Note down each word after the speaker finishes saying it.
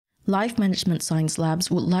Life Management Science Labs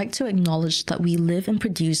would like to acknowledge that we live and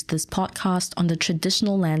produce this podcast on the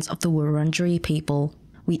traditional lands of the Wurundjeri people.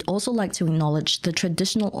 We'd also like to acknowledge the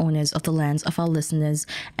traditional owners of the lands of our listeners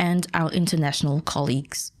and our international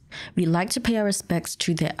colleagues. We'd like to pay our respects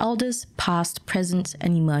to their elders, past, present,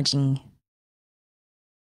 and emerging.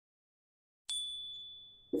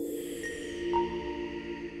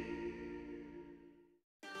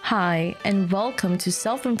 Hi, and welcome to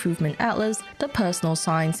Self-Improvement Atlas, the Personal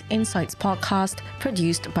Science Insights podcast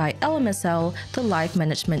produced by LMSL, the Life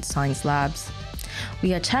Management Science Labs.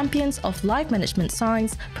 We are champions of life management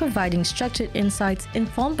science, providing structured insights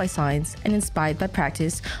informed by science and inspired by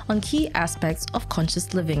practice on key aspects of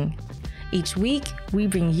conscious living. Each week, we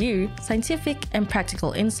bring you scientific and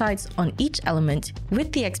practical insights on each element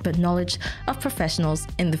with the expert knowledge of professionals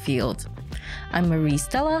in the field. I'm Marie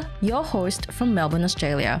Stella, your host from Melbourne,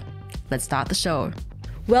 Australia. Let's start the show.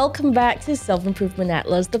 Welcome back to Self-Improvement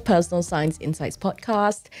Atlas, the Personal Science Insights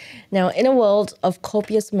podcast. Now, in a world of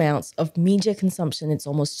copious amounts of media consumption, it's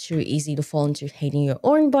almost too easy to fall into hating your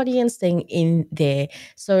own body and staying in there.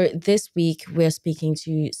 So this week, we're speaking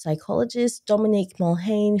to psychologist Dominique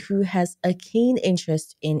Mulhane, who has a keen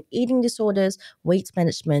interest in eating disorders, weight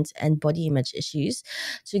management, and body image issues,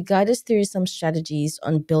 to guide us through some strategies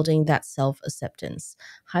on building that self-acceptance.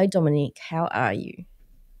 Hi, Dominique. How are you?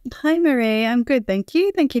 Hi, Marie. I'm good. Thank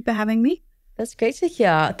you. Thank you for having me. That's great to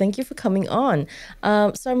hear. Thank you for coming on.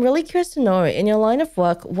 So I'm really curious to know, in your line of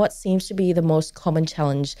work, what seems to be the most common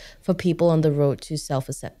challenge for people on the road to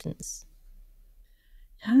self-acceptance?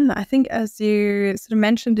 I think, as you sort of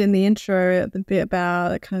mentioned in the intro, a bit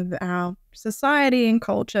about kind of our society and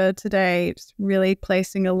culture today, it's really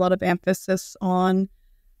placing a lot of emphasis on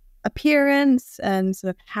appearance and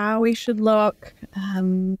sort of how we should look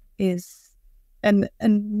and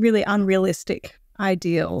really unrealistic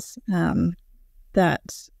ideals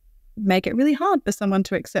that make it really hard for someone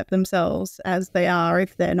to accept themselves as they are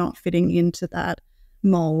if they're not fitting into that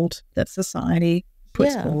mold that society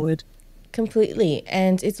puts forward. Completely.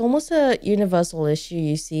 And it's almost a universal issue.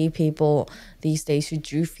 You see people these days who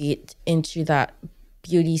do fit into that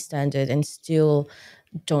beauty standard and still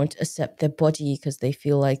don't accept their body because they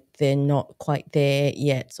feel like they're not quite there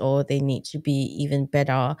yet or they need to be even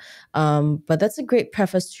better. But that's a great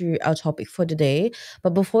preface to our topic for today.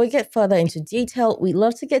 But before we get further into detail, we'd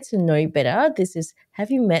love to get to know you better. This is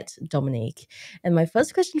Have You Met Dominique? And my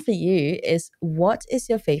first question for you is, what is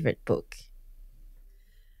your favorite book?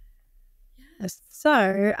 Yes.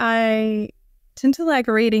 So I tend to like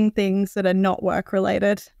reading things that are not work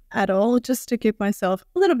related at all, just to give myself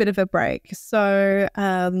a little bit of a break. So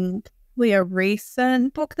a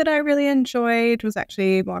recent book that I really enjoyed was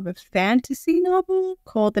actually more of a fantasy novel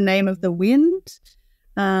called The Name of the Wind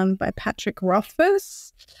by Patrick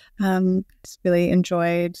Rothfuss. Just really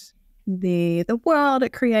enjoyed the world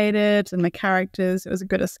it created and the characters. It was a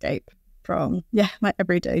good escape from my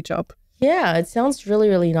everyday job. Yeah, it sounds really,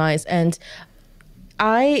 really nice. And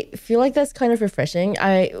I feel like that's kind of refreshing.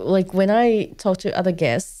 When I talk to other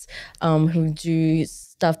guests who do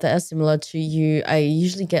stuff that are similar to you, I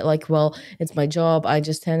usually get like, well, it's my job. I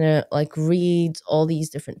just tend to like read all these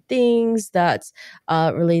different things that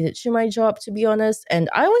are related to my job, to be honest. And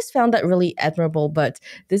I always found that really admirable, but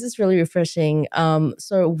this is really refreshing.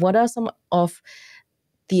 So what are some of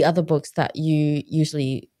the other books that you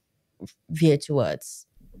usually veer towards?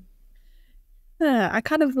 I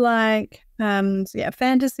kind of like,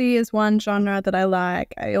 fantasy is one genre that I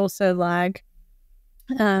like. I also like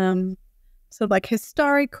sort of like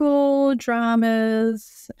historical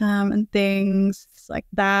dramas and things like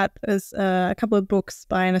that. There's a couple of books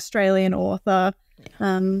by an Australian author,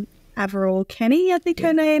 Avril Kenny, I think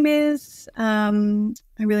her name is. I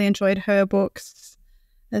really enjoyed her books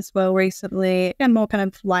as well recently, and more kind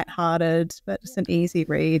of lighthearted, but just an easy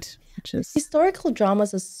read. Historical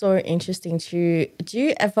dramas are so interesting too. Do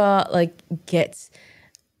you ever get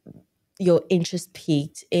your interest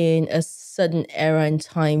piqued in a certain era in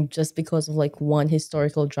time just because of one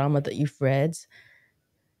historical drama that you've read?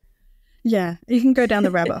 Yeah, you can go down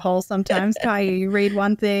the rabbit hole sometimes. You read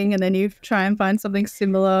one thing and then you try and find something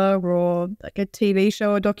similar, or like a TV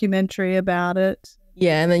show or documentary about it.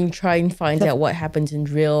 Yeah, and then you try and find out what happened in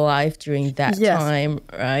real life during that time,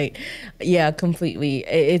 right? Yeah, completely.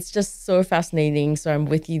 It's just so fascinating. So I'm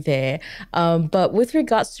with you there. But with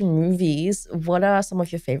regards to movies, what are some of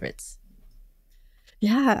your favorites?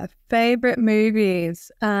 Yeah, favorite movies.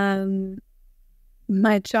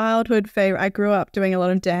 My childhood favorite, I grew up doing a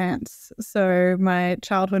lot of dance. So my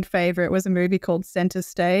childhood favorite was a movie called Center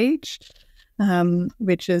Stage,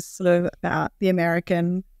 which is sort of about the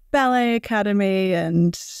American Ballet Academy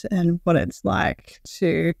and what it's like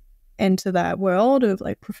to enter that world of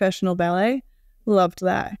like professional ballet. Loved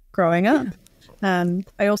that growing up.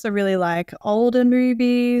 I also really like older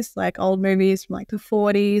movies, like old movies from like the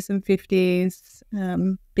 40s and 50s.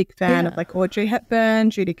 Big fan of like Audrey Hepburn,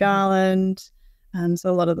 Judy Garland. So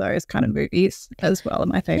a lot of those kind of movies as well are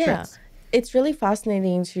my favorites. Yeah. It's really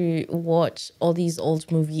fascinating to watch all these old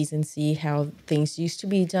movies and see how things used to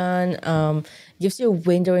be done. Gives you a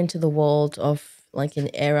window into the world of like an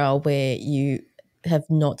era where you have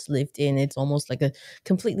not lived in. It's almost like a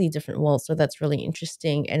completely different world. So that's really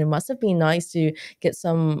interesting. And it must have been nice to get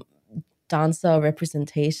some dancer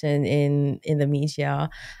representation in the media.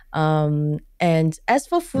 And as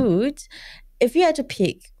for food, if you had to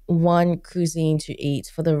pick one cuisine to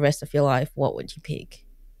eat for the rest of your life, what would you pick?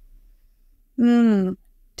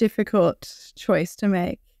 Difficult choice to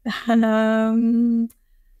make. I'm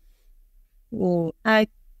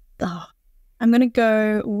going to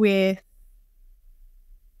go with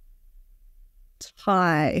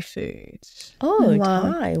Thai food. Oh,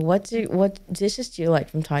 Thai. What dishes do you like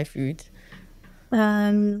from Thai food?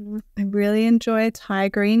 I really enjoy Thai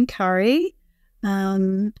green curry,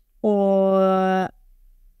 or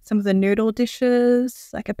some of the noodle dishes,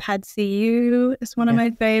 like a pad see ew is one of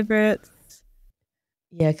my favorites.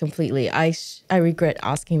 Yeah, completely. I regret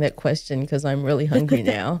asking that question because I'm really hungry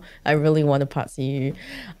now. I really want a pad see ew.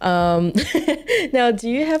 Now, do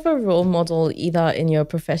you have a role model either in your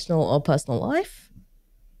professional or personal life?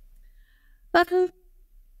 Probably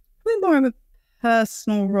more of a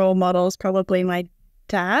personal role model is probably my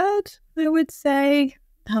dad, I would say.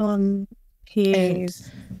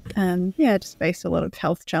 He's just faced a lot of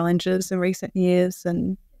health challenges in recent years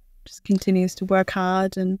and just continues to work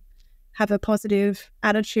hard and have a positive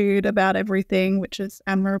attitude about everything, which is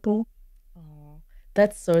admirable. Oh,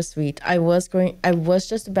 that's so sweet. I was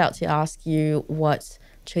just about to ask you what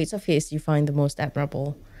traits of his you find the most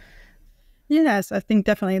admirable. Yes, I think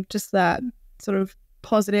definitely just that sort of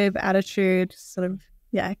positive attitude, sort of,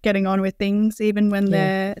 getting on with things even when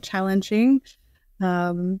they're challenging.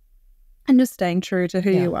 And just staying true to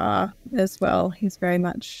who you are as well. He's very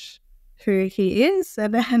much who he is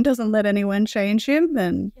and doesn't let anyone change him.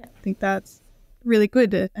 And I think that's really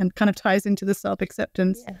good and kind of ties into the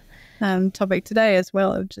self-acceptance topic today as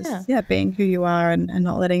well, of just being who you are and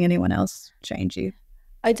not letting anyone else change you.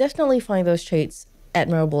 I definitely find those traits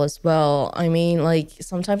admirable as well. I mean, like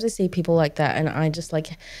sometimes I see people like that and I just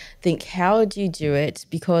like think, how do you do it?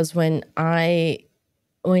 Because when I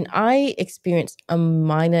experience a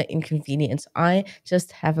minor inconvenience, I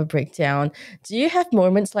just have a breakdown. Do you have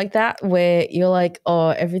moments like that where you're like, oh,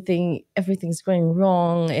 everything's going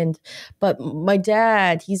wrong, but my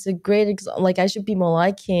dad, he's a great like I should be more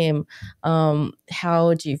like him.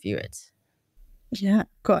 How do you view it? Yeah,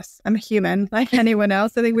 of course. I'm a human like anyone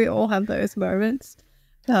else. I think we all have those moments.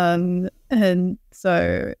 And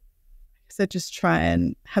so just try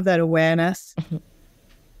and have that awareness.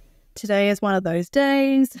 Today is one of those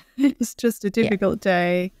days. It's just a difficult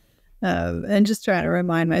day. And just trying to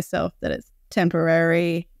remind myself that it's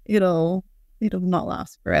temporary. It'll not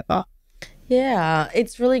last forever. Yeah,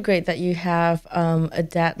 it's really great that you have a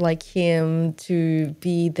dad like him to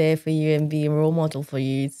be there for you and be a role model for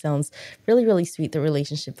you. It sounds really, really sweet, the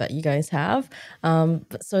relationship that you guys have.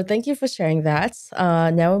 So thank you for sharing that.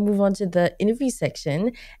 Now we'll move on to the interview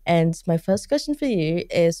section. And my first question for you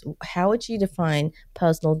is, how would you define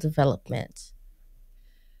personal development?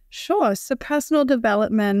 Sure. So personal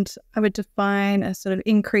development, I would define as sort of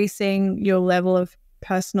increasing your level of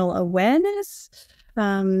personal awareness,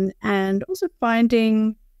 and also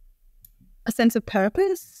finding a sense of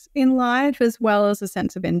purpose in life as well as a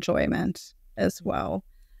sense of enjoyment as well.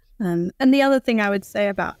 And the other thing I would say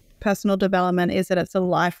about personal development is that it's a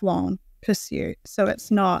lifelong pursuit. So it's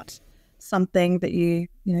not something that you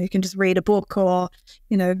can just read a book or,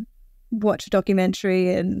 watch a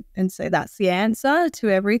documentary and say that's the answer to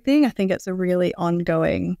everything. I think it's a really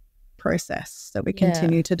ongoing process that we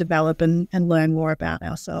continue to develop and learn more about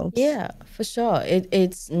ourselves. Yeah, for sure.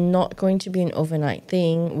 It's not going to be an overnight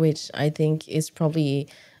thing, which I think is probably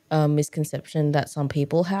a misconception that some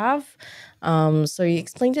people have. So you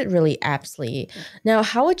explained it really aptly. Now,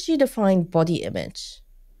 how would you define body image?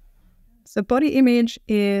 So body image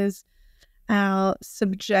is our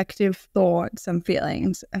subjective thoughts and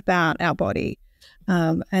feelings about our body.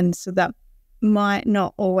 And so that might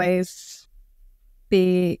not always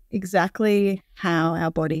be exactly how our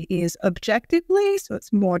body is objectively. So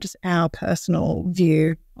it's more just our personal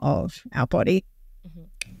view of our body. Mm-hmm.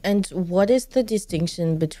 And what is the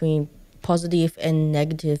distinction between positive and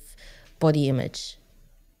negative body image?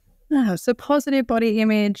 So positive body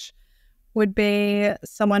image would be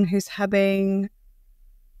someone who's having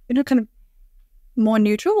kind of more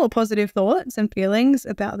neutral or positive thoughts and feelings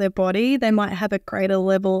about their body. They might have a greater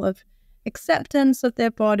level of acceptance of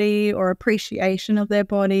their body or appreciation of their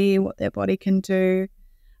body, what their body can do.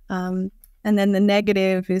 And then the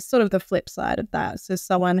negative is sort of the flip side of that. So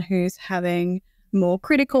someone who's having more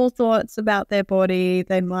critical thoughts about their body,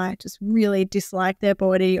 they might just really dislike their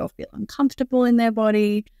body or feel uncomfortable in their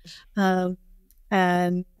body.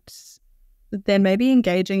 And they may be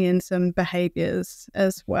engaging in some behaviors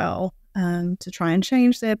as well to try and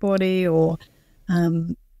change their body, or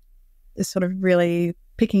sort of really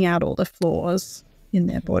picking out all the flaws in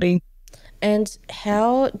their body. And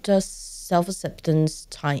how does self-acceptance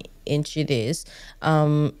tie into this?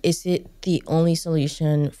 Is it the only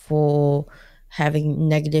solution for having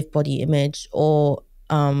negative body image, or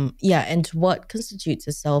and what constitutes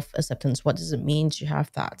a self-acceptance? What does it mean to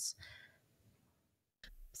have that?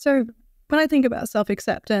 So when I think about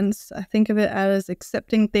self-acceptance, I think of it as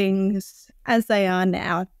accepting things as they are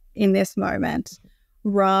now in this moment,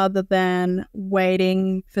 rather than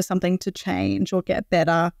waiting for something to change or get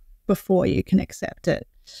better before you can accept it.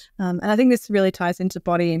 And I think this really ties into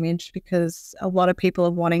body image, because a lot of people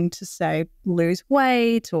are wanting to, say, lose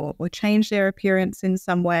weight or change their appearance in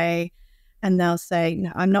some way. And they'll say,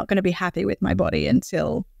 no, I'm not going to be happy with my body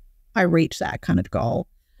until I reach that kind of goal.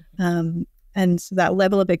 And so that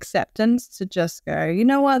level of acceptance to just go, you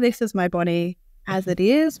know what, this is my body as it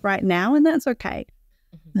is right now, and that's okay.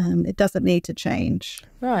 It doesn't need to change.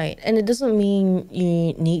 Right. And it doesn't mean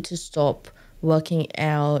you need to stop working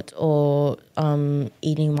out or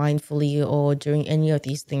eating mindfully or doing any of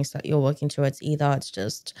these things that you're working towards either. It's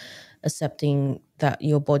just accepting that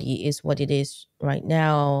your body is what it is right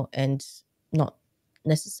now, and not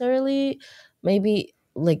necessarily, maybe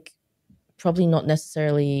like probably not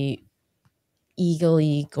necessarily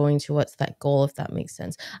eagerly going towards that goal, if that makes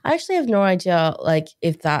sense. I actually have no idea like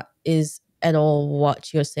if that is at all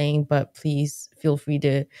what you're saying, but please feel free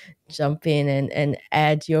to jump in and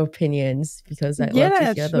add your opinions, because I'd love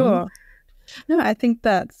to hear them. No, I think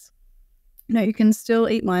that's, you can still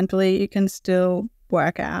eat mindfully, you can still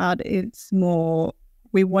work out. It's more,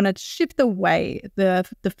 we want to shift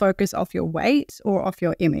the focus off your weight or off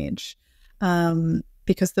your image,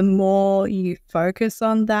 because the more you focus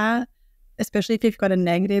on that, especially if you've got a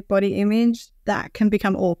negative body image, that can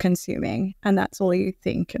become all-consuming, and that's all you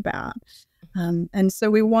think about. And so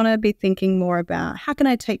we want to be thinking more about, how can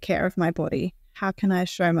I take care of my body? How can I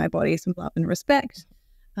show my body some love and respect?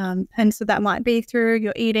 And so that might be through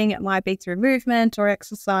your eating, it might be through movement or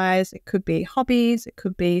exercise, it could be hobbies, it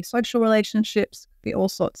could be social relationships, it could be all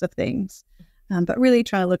sorts of things. But really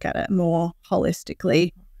try to look at it more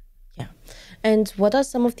holistically. Yeah. And what are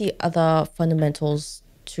some of the other fundamentals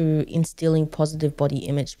to instilling positive body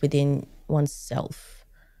image within oneself?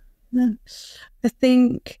 I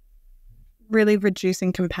think really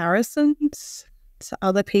reducing comparisons to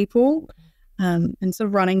other people, and so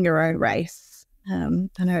running your own race. I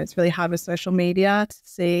know it's really hard with social media to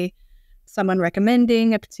see someone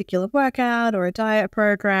recommending a particular workout or a diet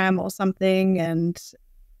program or something,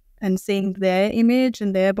 and seeing their image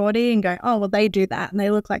and their body and going, oh, well, they do that and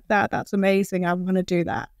they look like that. That's amazing. I want to do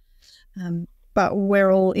that. But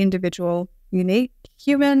we're all individual, unique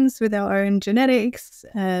humans with our own genetics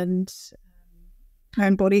and our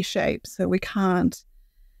own body shape. So we can't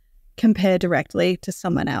compare directly to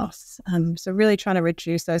someone else. So really trying to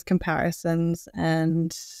reduce those comparisons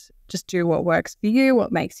and just do what works for you,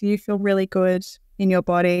 what makes you feel really good in your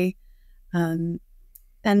body. And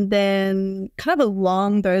then kind of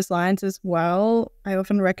along those lines as well, I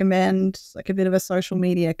often recommend like a bit of a social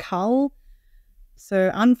media cull.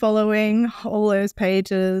 So unfollowing all those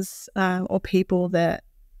pages or people that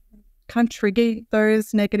kind of trigger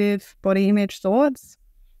those negative body image thoughts,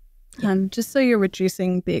 just so you're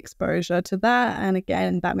reducing the exposure to that. And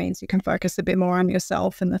again, that means you can focus a bit more on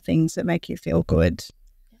yourself and the things that make you feel good.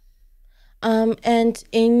 And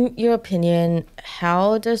in your opinion,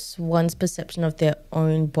 how does one's perception of their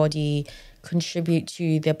own body contribute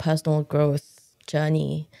to their personal growth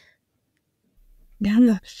journey?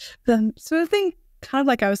 Yeah. So I think, kind of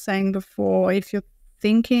like I was saying before, if you're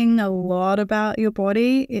thinking a lot about your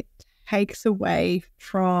body, it takes away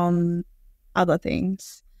from other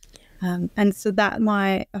things. And so that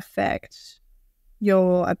might affect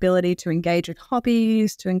your ability to engage with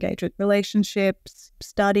hobbies, to engage with relationships,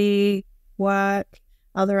 study, work,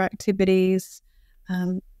 other activities.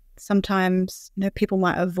 Sometimes, people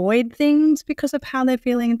might avoid things because of how they're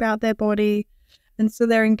feeling about their body. And so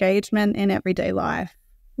their engagement in everyday life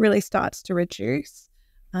really starts to reduce.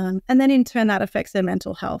 And then in turn, that affects their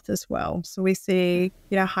mental health as well. So we see,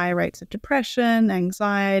 higher rates of depression,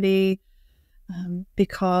 anxiety,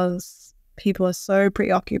 because people are so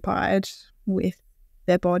preoccupied with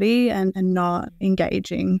their body and not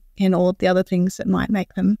engaging in all of the other things that might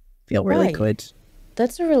make them feel really good.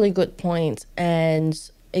 That's a really good point. And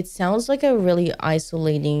it sounds like a really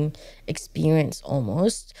isolating experience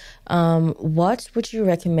almost. What would you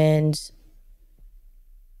recommend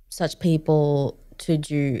such people to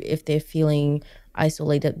do if they're feeling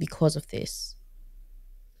isolated because of this?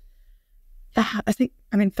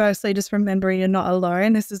 Firstly, just remembering you're not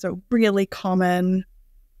alone. This is a really common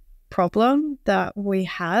problem that we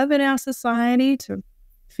have in our society, to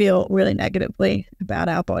feel really negatively about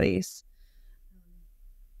our bodies.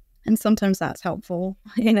 And sometimes that's helpful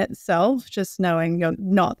in itself, just knowing you're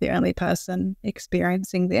not the only person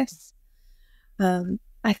experiencing this.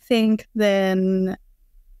 I think then,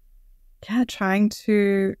 trying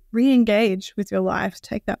to re-engage with your life,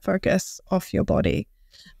 take that focus off your body.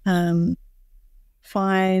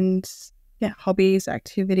 Find hobbies,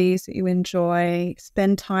 activities that you enjoy,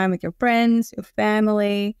 spend time with your friends, your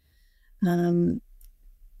family, and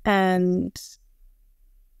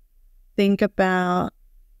think about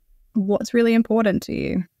what's really important to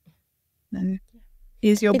you.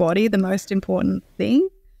 Is your body the most important thing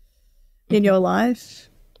in your life?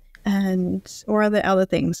 Or are there other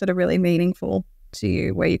things that are really meaningful to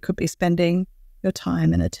you where you could be spending your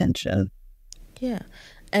time and attention? Yeah.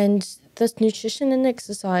 And does nutrition and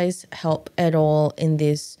exercise help at all in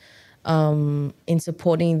this, in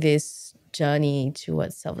supporting this journey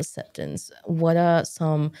towards self-acceptance? What are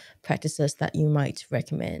some practices that you might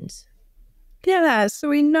recommend? Yeah, so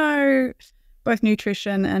we know both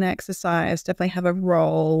nutrition and exercise definitely have a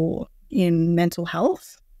role in mental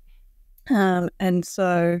health. And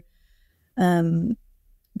so the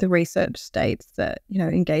research states that,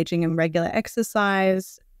 engaging in regular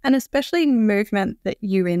exercise, and especially movement that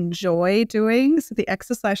you enjoy doing. So the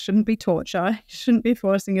exercise shouldn't be torture. You shouldn't be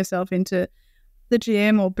forcing yourself into the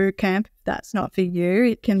gym or boot camp. That's not for you.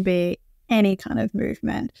 It can be any kind of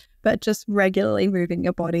movement, but just regularly moving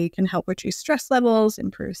your body can help reduce stress levels,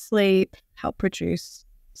 improve sleep, help reduce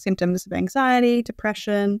symptoms of anxiety,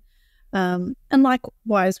 depression, and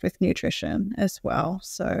likewise with nutrition as well.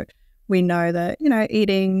 So we know that,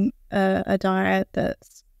 eating a diet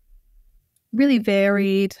that's really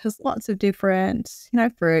varied, has lots of different,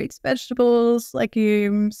 fruits, vegetables,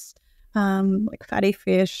 legumes, like fatty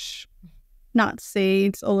fish, nuts,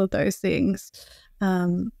 seeds, all of those things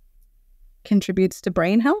contributes to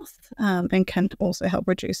brain health and can also help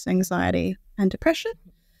reduce anxiety and depression.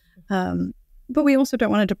 But we also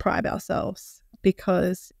don't want to deprive ourselves,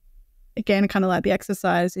 because, again, kind of like the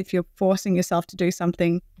exercise, if you're forcing yourself to do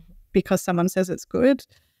something because someone says it's good,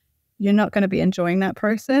 you're not going to be enjoying that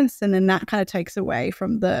process. And then that kind of takes away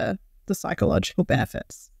from the psychological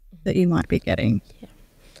benefits that you might be getting.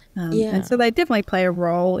 And so they definitely play a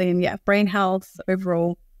role in, brain health,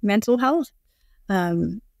 overall mental health.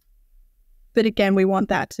 But again, we want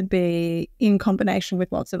that to be in combination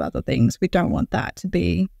with lots of other things. We don't want that to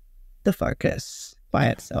be the focus by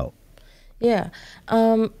itself. Yeah.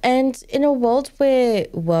 And in a world where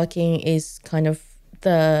working is kind of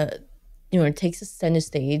it takes a center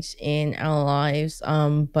stage in our lives,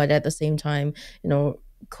 but at the same time,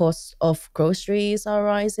 costs of groceries are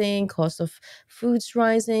rising, cost of foods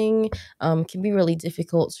rising, can be really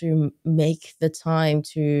difficult to make the time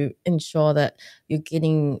to ensure that you're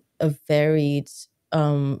getting a varied,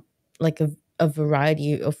 a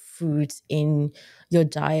variety of foods in your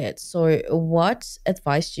diet. So what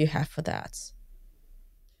advice do you have for that?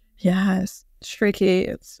 Yeah, it's tricky.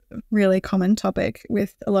 It's a really common topic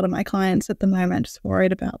with a lot of my clients at the moment, just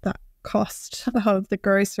worried about that cost of the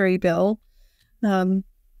grocery bill. And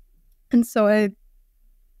so I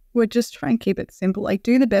would just try and keep it simple. Like,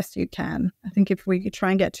 do the best you can. I think if we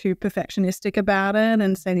try and get too perfectionistic about it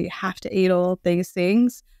and say that you have to eat all of these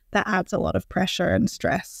things, that adds a lot of pressure and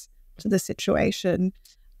stress to the situation.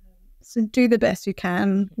 So do the best you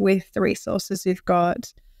can with the resources you've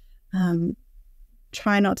got.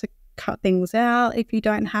 Try not to cut things out if you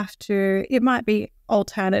don't have to. It might be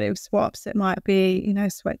alternative swaps. It might be,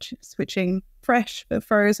 switching fresh for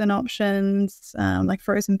frozen options, like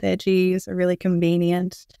frozen veggies are really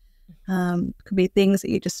convenient. Could be things that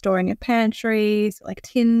you just store in your pantries, like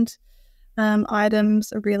tinned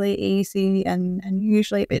items are really easy and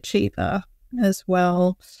usually a bit cheaper as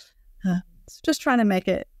well. So just trying to make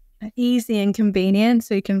it easy and convenient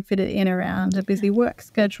so you can fit it in around a busy work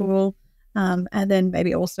schedule. And then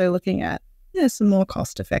maybe also looking at some more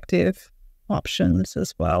cost-effective options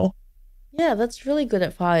as well. Yeah, that's really good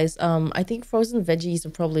advice. I think frozen veggies are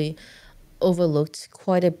probably overlooked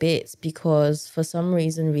quite a bit because for some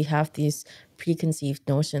reason we have this preconceived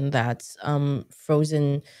notion that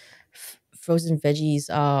frozen veggies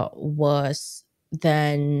are worse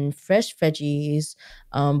than fresh veggies.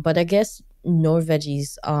 But I guess no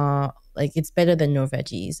veggies are like it's better than no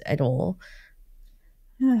veggies at all.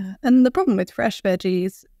 Yeah. And the problem with fresh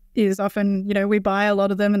veggies is often, we buy a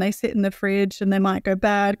lot of them and they sit in the fridge and they might go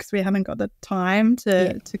bad because we haven't got the time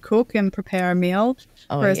to cook and prepare a meal.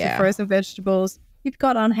 Whereas the frozen vegetables, you've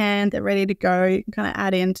got on hand, they're ready to go. You can kind of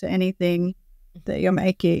add into anything that you're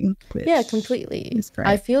making. Yeah, completely. Is great.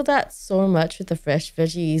 I feel that so much with the fresh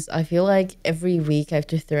veggies. I feel like every week I have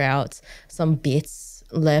to throw out some bits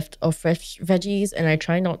left of fresh veggies, and I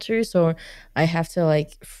try not to, so I have to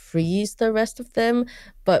like freeze the rest of them.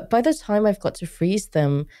 But by the time I've got to freeze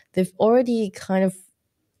them, they've already kind of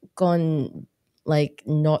gone like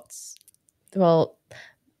not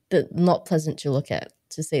not pleasant to look at,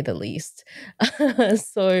 to say the least.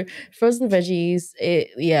 So frozen veggies,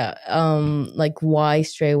 like why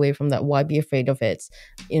stray away from that? Why be afraid of it?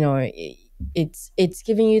 It's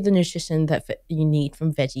giving you the nutrition that you need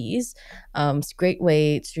from veggies. It's a great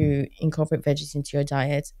way to incorporate veggies into your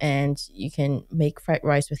diet, and you can make fried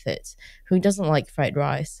rice with it. Who doesn't like fried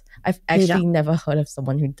rice? I've actually never heard of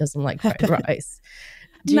someone who doesn't like fried rice.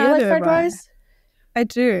 Do you like fried rice? I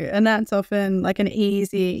do, and that's often like an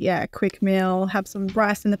easy, quick meal. Have some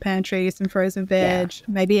rice in the pantry, some frozen veg,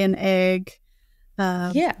 maybe an egg.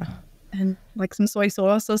 And like some soy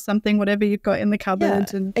sauce or something, whatever you've got in the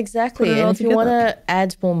cupboard. And exactly. And if you want to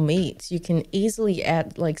add more meat, you can easily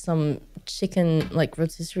add like some chicken, like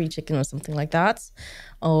rotisserie chicken or something like that.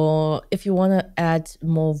 Or if you want to add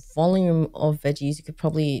more volume of veggies, you could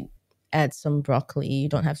probably add some broccoli. You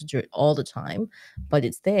don't have to do it all the time, but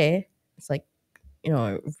it's there. It's like,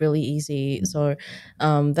 really easy. So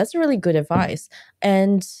that's really good advice.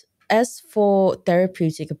 And as for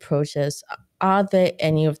therapeutic approaches, are there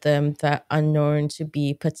any of them that are known to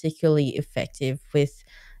be particularly effective with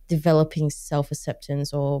developing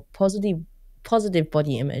self-acceptance or positive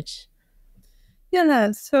body image?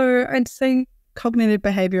 Yeah, so I'd say cognitive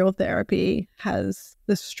behavioral therapy has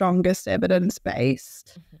the strongest evidence base.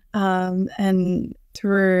 And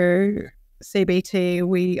through CBT,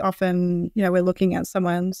 we often, we're looking at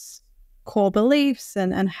someone's core beliefs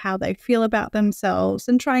and how they feel about themselves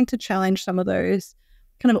and trying to challenge some of those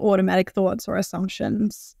kind of automatic thoughts or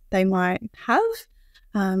assumptions they might have,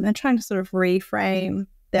 and trying to sort of reframe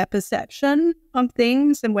their perception of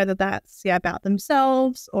things, and whether that's about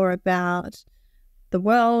themselves or about the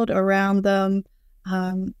world around them.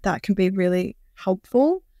 That can be really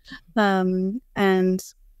helpful. And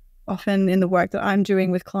often in the work that I'm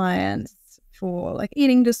doing with clients for like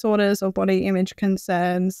eating disorders or body image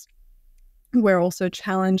concerns, we're also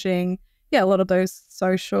challenging a lot of those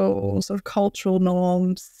social sort of cultural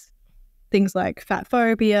norms, things like fat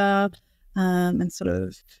phobia, and sort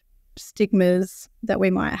of stigmas that we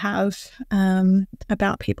might have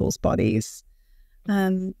about people's bodies.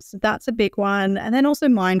 So that's a big one. And then also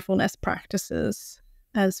mindfulness practices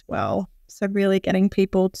as well. So really getting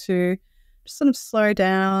people to sort of slow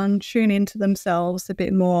down, tune into themselves a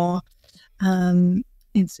bit more.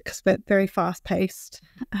 Because we're very fast-paced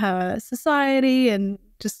society, and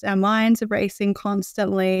just our minds are racing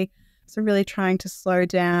constantly. So really trying to slow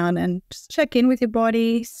down and just check in with your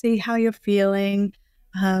body, see how you're feeling,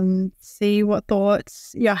 see what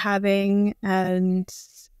thoughts you're having, and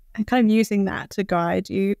kind of using that to guide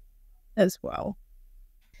you as well.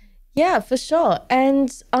 Yeah, for sure.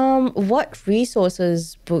 And what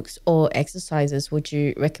resources, books, or exercises would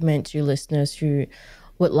you recommend to listeners who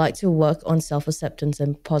would like to work on self-acceptance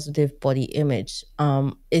and positive body image?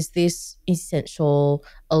 Is this essential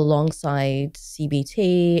alongside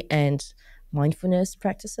CBT and mindfulness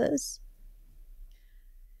practices?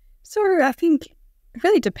 So I think it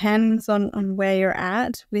really depends on where you're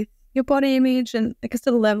at with your body image, and I guess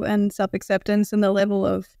the level and self-acceptance and the level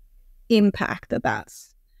of impact that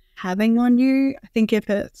that's having on you. I think if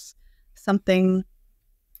it's something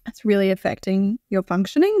that's really affecting your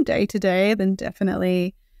functioning day to day, then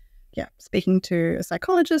definitely, speaking to a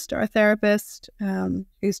psychologist or a therapist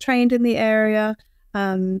who's trained in the area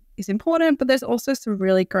is important. But there's also some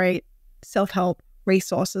really great self-help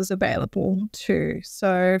resources available too.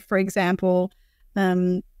 So, for example,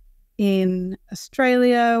 in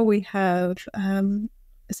Australia, we have a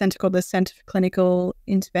centre called the Centre for Clinical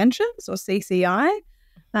Interventions, or CCI,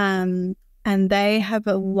 and they have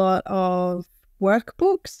a lot of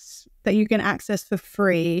workbooks that you can access for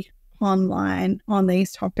free online on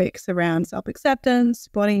these topics around self-acceptance,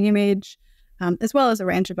 body image, as well as a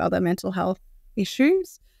range of other mental health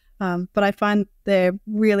issues. But I find they're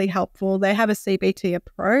really helpful. They have a CBT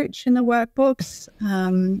approach in the workbooks,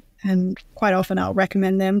 and quite often I'll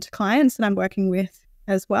recommend them to clients that I'm working with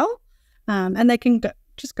as well. And they can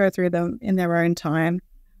just go through them in their own time.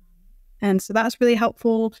 And so that's really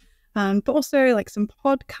helpful. But also like some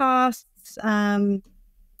podcasts.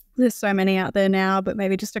 There's so many out there now, but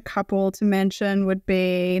maybe just a couple to mention would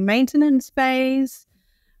be Maintenance Phase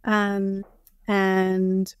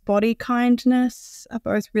and Body Kindness are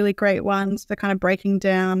both really great ones for kind of breaking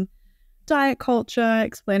down diet culture,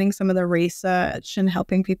 explaining some of the research and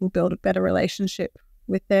helping people build a better relationship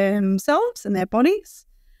with themselves and their bodies.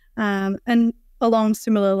 And along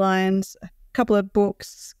similar lines, a couple of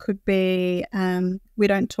books could be We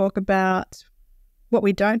Don't Talk About What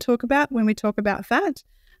We Don't Talk About When We Talk About Fat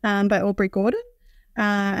by Aubrey Gordon.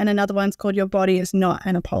 And another one's called Your Body Is Not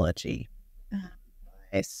an Apology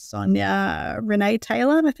by Sonia Renee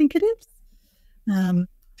Taylor, I think it is. I've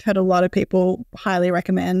heard a lot of people highly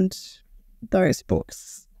recommend those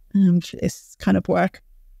books for this kind of work.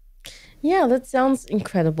 Yeah, that sounds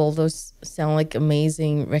incredible. Those sound like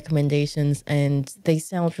amazing recommendations, and they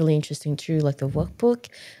sound really interesting too. Like the workbook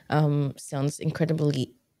sounds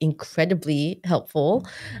incredibly helpful.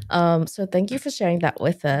 So thank you for sharing that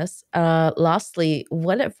with us. Lastly,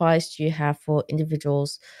 what advice do you have for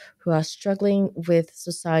individuals who are struggling with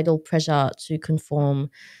societal pressure to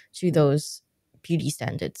conform to those beauty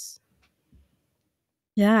standards?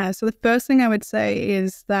 Yeah, so the first thing I would say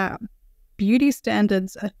is that beauty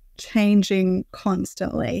standards are changing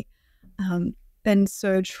constantly. And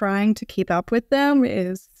so trying to keep up with them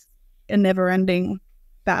is a never-ending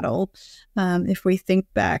battle. If we think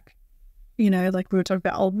back, like we were talking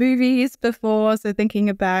about old movies before, so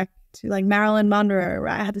thinking back to like Marilyn Monroe,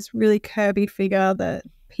 right? Had this really curvy figure that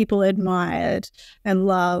people admired and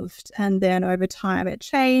loved, and then over time it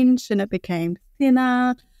changed and it became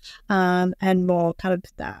thinner and more kind of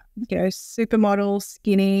that, supermodel,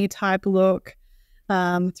 skinny type look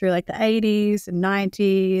through like the 80s and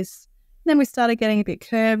 90s. Then we started getting a bit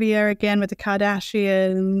curvier again with the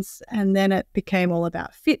Kardashians, and then it became all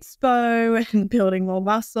about Fitspo and building more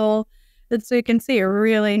muscle. And so you can see it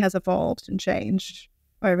really has evolved and changed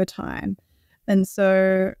over time. And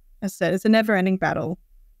so, as I said, it's a never-ending battle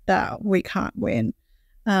that we can't win.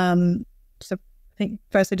 So I think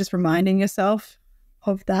firstly just reminding yourself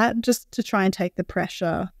of that, just to try and take the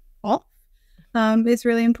pressure off is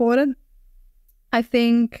really important. I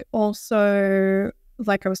think also,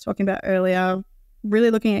 like I was talking about earlier, really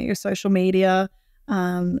looking at your social media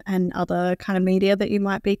and other kind of media that you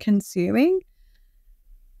might be consuming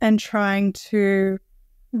and trying to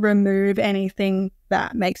remove anything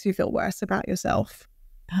that makes you feel worse about yourself.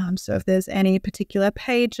 So if there's any particular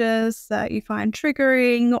pages that you find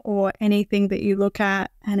triggering or anything that you look at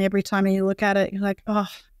and every time you look at it, you're like, oh,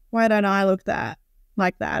 why don't I look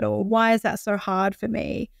like that? Or why is that so hard for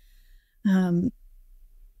me?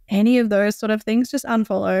 Any of those sort of things, just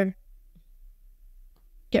unfollow,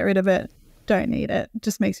 get rid of it, don't need it. It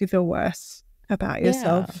just makes you feel worse about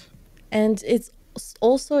yourself. Yeah. And it's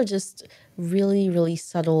also just really, really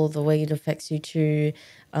subtle the way it affects you too.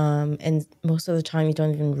 And most of the time you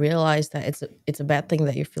don't even realize that it's a bad thing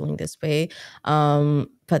that you're feeling this way.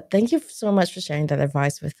 But thank you so much for sharing that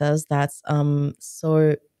advice with us. That's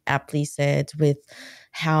so aptly said with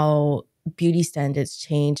how beauty standards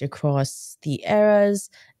change across the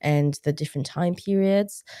eras and the different time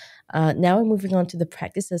periods. Now we're moving on to the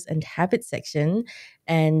practices and habits section.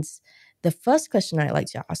 And the first question I'd like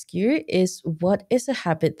to ask you is, what is a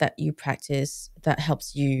habit that you practice that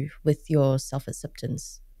helps you with your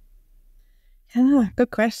self-acceptance? Yeah,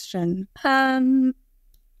 good question. I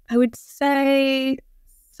would say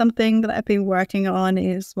something that I've been working on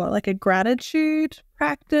is like a gratitude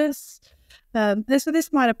practice. So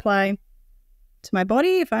this might apply to my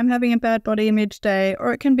body if I'm having a bad body image day,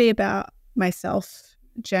 or it can be about myself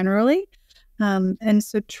generally. And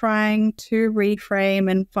so trying to reframe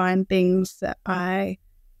and find things that I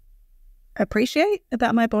appreciate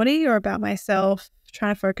about my body or about myself,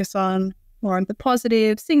 trying to focus on more on the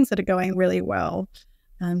positives, things that are going really well,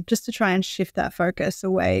 just to try and shift that focus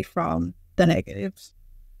away from the negatives.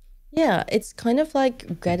 Yeah, it's kind of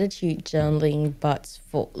like gratitude journaling, but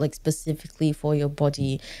for like specifically for your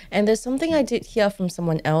body. And there's something I did hear from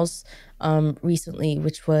someone else recently,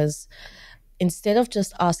 which was, instead of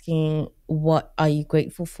just asking what are you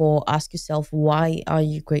grateful for, ask yourself why are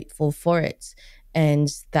you grateful for it, and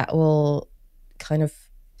that will kind of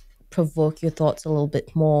provoke your thoughts a little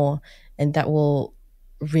bit more, and that will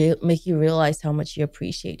make you realize how much you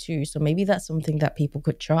appreciate too. So maybe that's something that people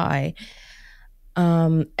could try.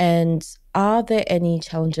 And are there any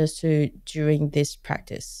challenges during this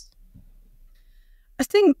practice? I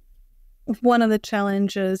think one of the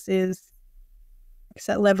challenges is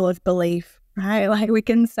that level of belief, right? Like we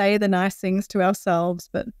can say the nice things to ourselves,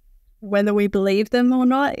 but whether we believe them or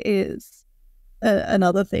not is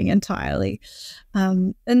another thing entirely.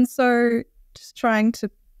 And so just trying to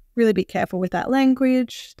really be careful with that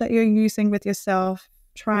language that you're using with yourself,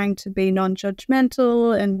 trying to be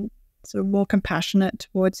non-judgmental and sort of more compassionate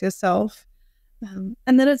towards yourself.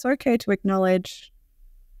 And that it's okay to acknowledge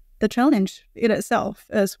the challenge in itself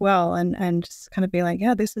as well, and just kind of be like,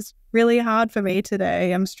 yeah, this is really hard for me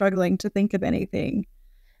today. I'm struggling to think of anything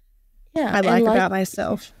I like about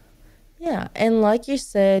myself. Yeah, and like you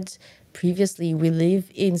said previously, we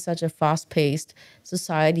live in such a fast-paced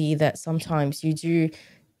society that sometimes you do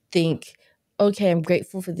think, okay, I'm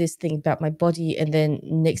grateful for this thing about my body, and then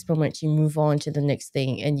next moment you move on to the next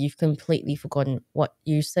thing and you've completely forgotten what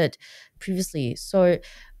you said previously. So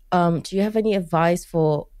do you have any advice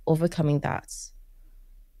for overcoming that?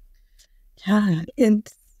 Yeah,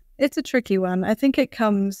 it's a tricky one. I think it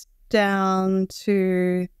comes down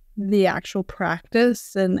to the actual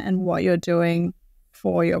practice and what you're doing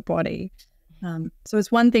for your body. So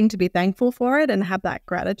it's one thing to be thankful for it and have that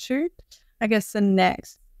gratitude. I guess the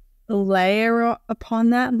next layer upon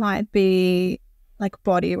that might be like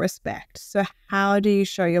body respect. So how do you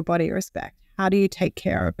show your body respect? How do you take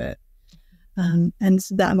care of it? And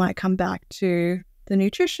so that might come back to the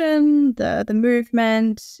nutrition, the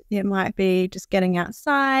movement. It might be just getting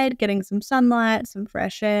outside, getting some sunlight, some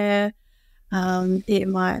fresh air. It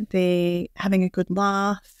might be having a good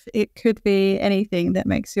laugh. It could be anything that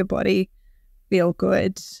makes your body feel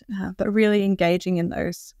good, but really engaging in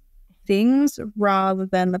those things rather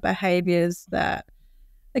than the behaviors that,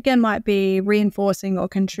 again, might be reinforcing or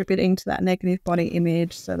contributing to that negative body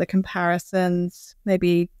image. So the comparisons,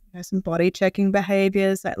 maybe some body checking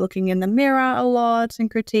behaviors like looking in the mirror a lot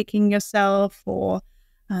and critiquing yourself, or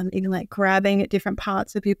even like grabbing at different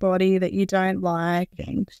parts of your body that you don't like.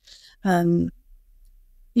 And so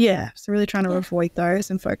really trying to avoid those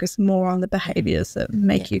and focus more on the behaviors that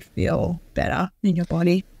make you feel better in your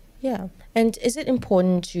body. Yeah. And is it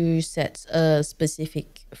important to set a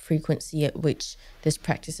specific frequency at which this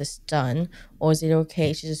practice is done, or is it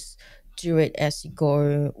okay to just do it as you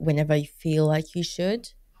go whenever you feel like you should?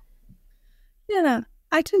 Yeah,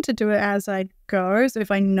 I tend to do it as I go. So if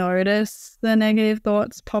I notice the negative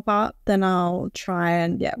thoughts pop up, then I'll try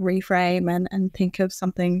and reframe and think of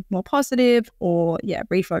something more positive, or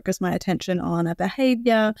refocus my attention on a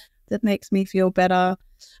behavior that makes me feel better.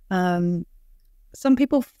 Some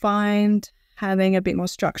people find having a bit more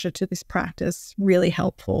structure to this practice really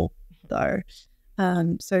helpful, though.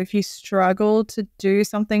 So if you struggle to do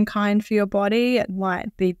something kind for your body, it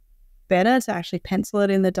might be better to actually pencil it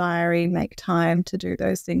in the diary, make time to do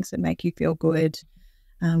those things that make you feel good,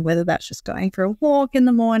 whether that's just going for a walk in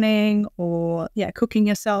the morning or cooking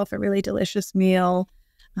yourself a really delicious meal,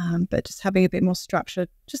 but just having a bit more structure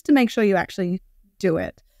just to make sure you actually do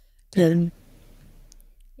it.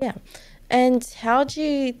 Yeah. And how do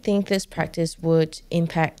you think this practice would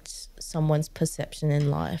impact someone's perception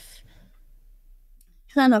in life?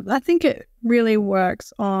 I think it really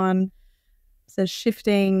works on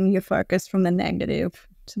shifting your focus from the negative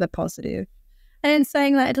to the positive. And in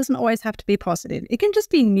saying that, it doesn't always have to be positive. It can just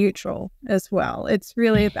be neutral as well. It's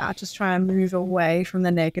really about just trying to move away from the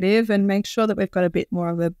negative and make sure that we've got a bit more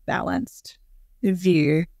of a balanced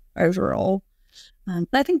view overall.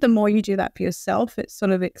 I think the more you do that for yourself, it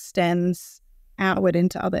sort of extends outward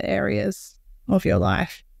into other areas of your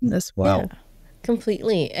life as well. Yeah,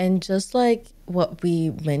 completely. And just like what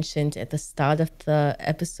we mentioned at the start of the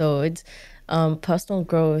episode, personal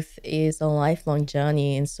growth is a lifelong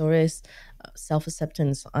journey, and so is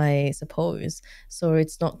self-acceptance, I suppose. So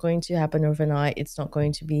it's not going to happen overnight. It's not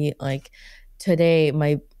going to be like today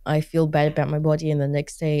I feel bad about my body and the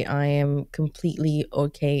next day I am completely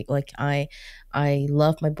okay. Like I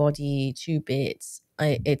love my body to bits.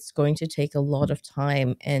 It's going to take a lot of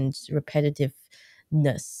time and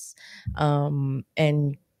repetitiveness,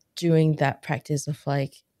 and doing that practice of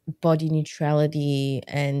like body neutrality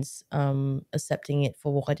and accepting it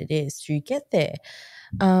for what it is to get there.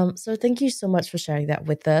 So thank you so much for sharing that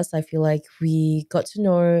with us. I feel like we got to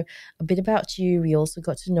know a bit about you. We also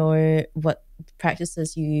got to know what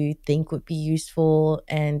practices you think would be useful,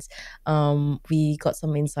 and we got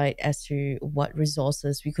some insight as to what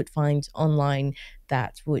resources we could find online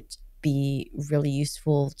that would be really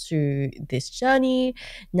useful to this journey.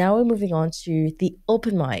 Now we're moving on to the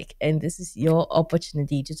open mic, and this is your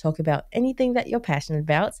opportunity to talk about anything that you're passionate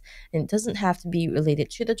about, and it doesn't have to be related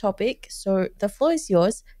to the topic. So the floor is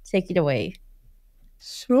yours. Take it away.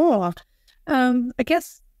 Sure. I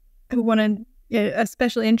guess I want to a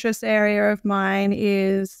special interest area of mine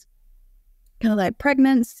is kind of like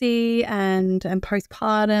pregnancy and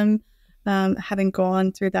postpartum. Having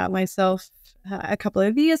gone through that myself a couple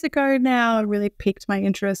of years ago now, it really piqued my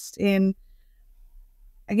interest in,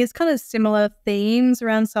 I guess, kind of similar themes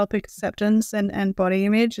around self-acceptance and body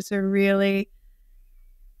image. It's a really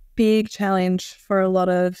big challenge for a lot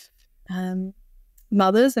of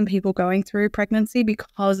mothers and people going through pregnancy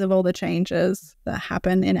because of all the changes that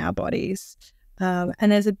happen in our bodies.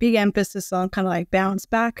 And there's a big emphasis on kind of like bounce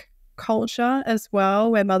back culture as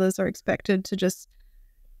well, where mothers are expected to just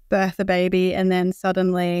birth a baby and then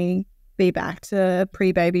suddenly be back to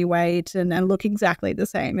pre-baby weight and look exactly the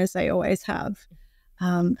same as they always have.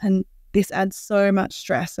 And this adds so much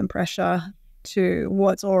stress and pressure to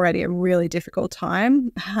what's already a really difficult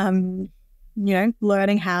time.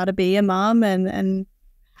 Learning how to be a mum and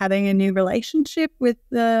having a new relationship with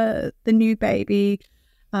the new baby,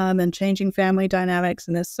 and changing family dynamics.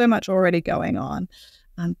 And there's so much already going on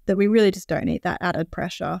that we really just don't need that added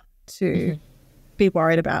pressure to be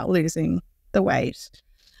worried about losing the weight.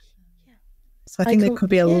 So I think there could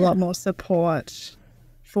be a lot more support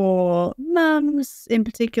for mums in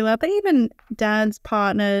particular, but even dads,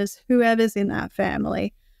 partners, whoever's in that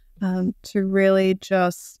family, to really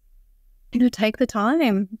just take the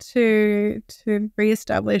time to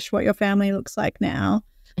reestablish what your family looks like now,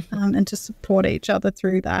 and to support each other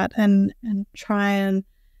through that, and try and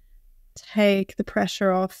take the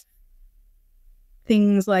pressure off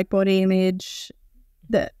things like body image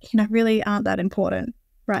that really aren't that important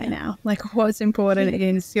right now. Like, what's important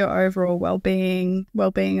is your overall well-being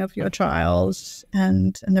of your child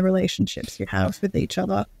and the relationships you have with each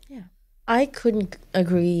other. Yeah, I couldn't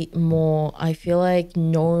agree more. I feel like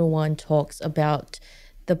no one talks about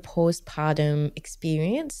the postpartum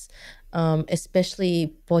experience,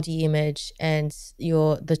 especially body image and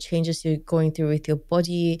the changes you're going through with your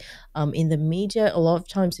body. In the media, a lot of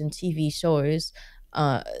times in TV shows,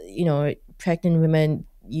 pregnant women,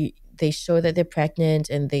 they show that they're pregnant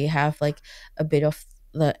and they have like a bit of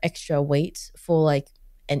the extra weight for like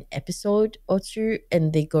an episode or two,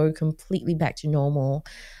 and they go completely back to normal.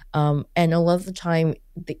 And a lot of the time,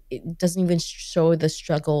 it doesn't even show the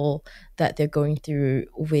struggle that they're going through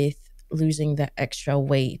with losing that extra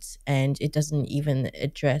weight, and it doesn't even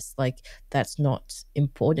address like that's not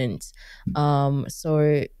important. And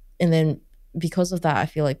then because of that, I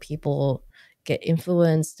feel like people get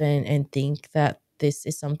influenced and think that this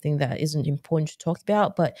is something that isn't important to talk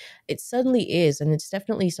about, but it certainly is, and it's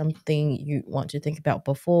definitely something you want to think about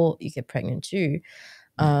before you get pregnant too.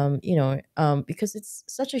 Because it's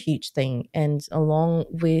such a huge thing, and along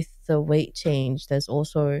with the weight change, there's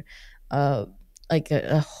also like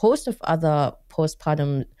a host of other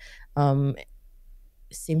postpartum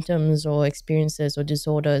symptoms or experiences or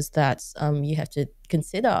disorders that you have to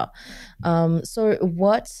consider. So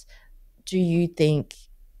what do you think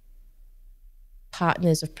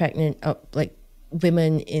partners of pregnant, like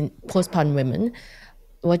women in postpartum women,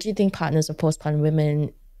 what do you think partners of postpartum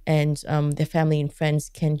women and their family and friends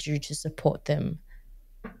can do to support them?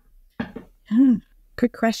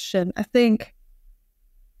 Good question. I think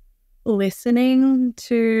listening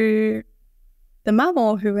to the mum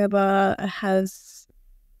or whoever has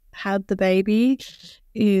had the baby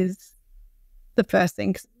is the first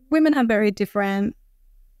thing. 'Cause women have very different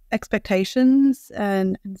expectations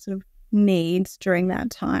and sort of needs during that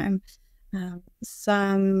time.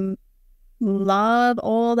 Some love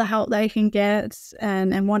all the help they can get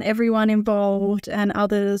and want everyone involved, and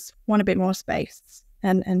others want a bit more space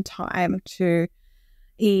and time to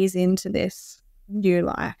ease into this new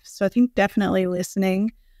life. So I think definitely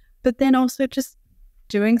listening, but then also just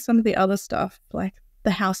doing some of the other stuff, like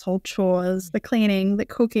the household chores, the cleaning, the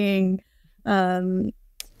cooking, doing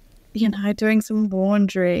some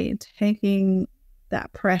laundry, taking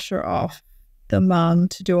that pressure off the mum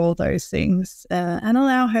to do all those things, and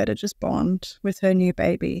allow her to just bond with her new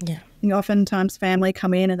baby. Yeah. Oftentimes family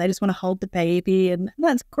come in and they just want to hold the baby, and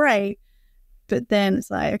that's great. But then it's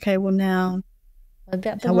like, okay, well now, what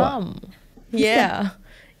about the mum?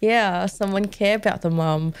 Yeah, someone care about the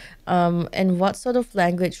mum. And what sort of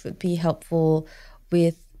language would be helpful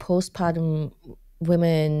with postpartum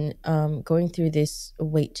women going through this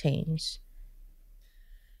weight change?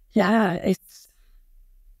 Yeah,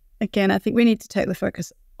 again, I think we need to take the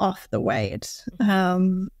focus off the weight.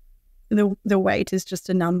 The weight is just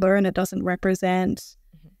a number, and it doesn't represent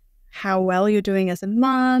how well you're doing as a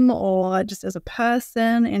mum or just as a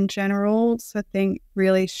person in general. So I think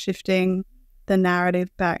really shifting the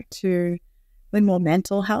narrative back to the more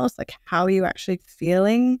mental health, like how are you actually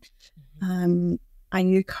feeling? Are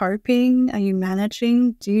you coping? Are you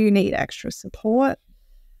managing? Do you need extra support?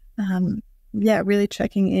 Really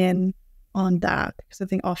checking in on that, because I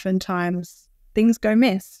think oftentimes things go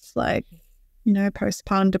missed, like,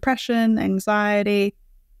 postpartum depression, anxiety,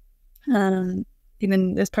 even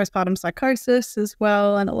there's postpartum psychosis as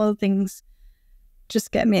well. And a lot of things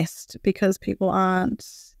just get missed because people aren't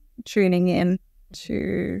tuning in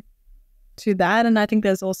to that. And I think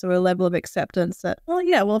there's also a level of acceptance that,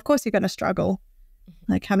 of course you're going to struggle.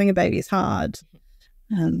 Like, having a baby is hard.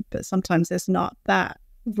 But sometimes there's not that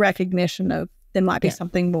recognition of there might be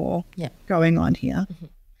something more going on here.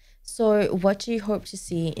 So what do you hope to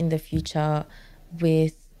see in the future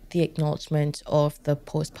with the acknowledgement of the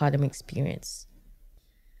postpartum experience?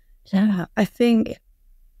 Yeah, I think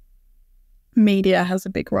media has a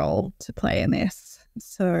big role to play in this.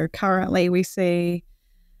 So currently we see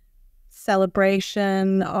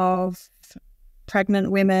celebration of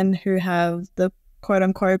pregnant women who have the quote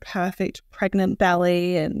unquote perfect pregnant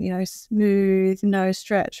belly and, smooth, no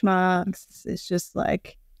stretch marks. It's just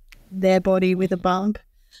like their body with a bump.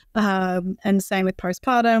 And same with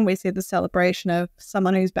postpartum. We see the celebration of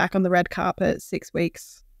someone who's back on the red carpet 6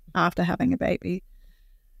 weeks after having a baby.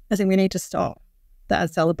 I think we need to stop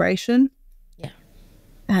that celebration. Yeah.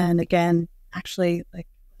 And again, actually,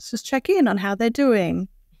 let's just check in on how they're doing.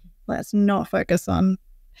 Let's not focus on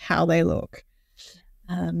how they look.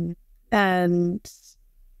 So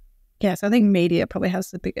I think media probably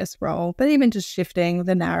has the biggest role, but even just shifting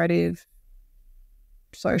the narrative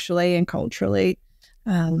socially and culturally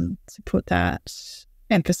to put that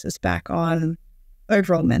emphasis back on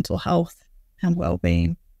overall mental health and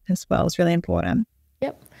well-being as well is really important.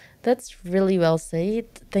 Yep, that's really well said.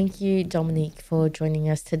 Thank you, Dominique, for joining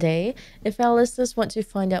us today. If our listeners want to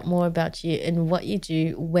find out more about you and what you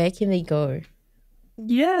do, where can they go?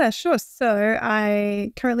 Yeah, sure. So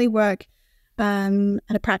I currently work at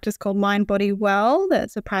a practice called Mind Body Well.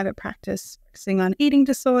 That's a private practice focusing on eating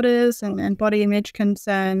disorders and body image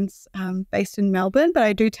concerns based in Melbourne. But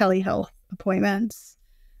I do telehealth appointments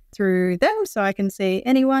through them, so I can see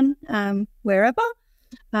anyone wherever.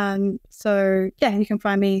 You can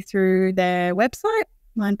find me through their website,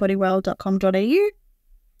 mindbodywell.com.au.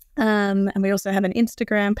 And we also have an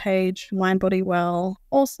Instagram page, mindbodywell,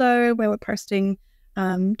 also, where we're posting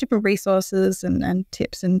different resources and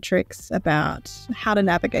tips and tricks about how to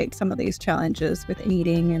navigate some of these challenges with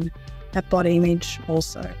eating and that body image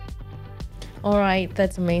also. All right,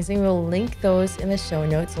 that's amazing. We'll link those in the show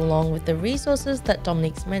notes along with the resources that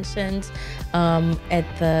Dominique's mentioned at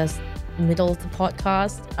the middle of the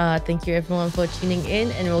podcast. Thank you everyone for tuning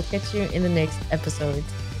in, and we'll catch you in the next episode.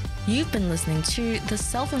 You've been listening to the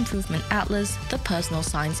Self-Improvement Atlas, the Personal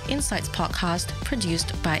Science Insights podcast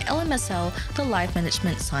produced by LMSL, the Life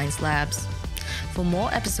Management Science Labs. For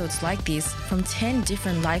more episodes like this from 10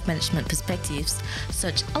 different life management perspectives,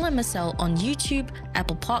 search LMSL on YouTube,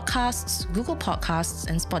 Apple Podcasts, Google Podcasts,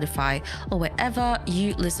 and Spotify, or wherever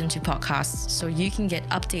you listen to podcasts, so you can get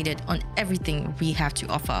updated on everything we have to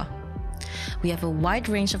offer. We have a wide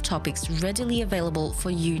range of topics readily available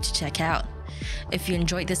for you to check out. If you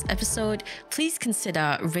enjoyed this episode, please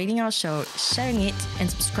consider rating our show, sharing it, and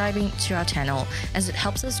subscribing to our channel, as it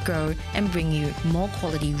helps us grow and bring you more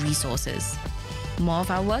quality resources. More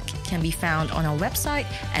of our work can be found on our website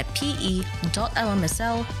at pe.lmsl.net,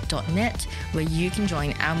 where you can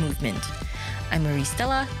join our movement. I'm Marie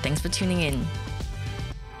Stella. Thanks for tuning in.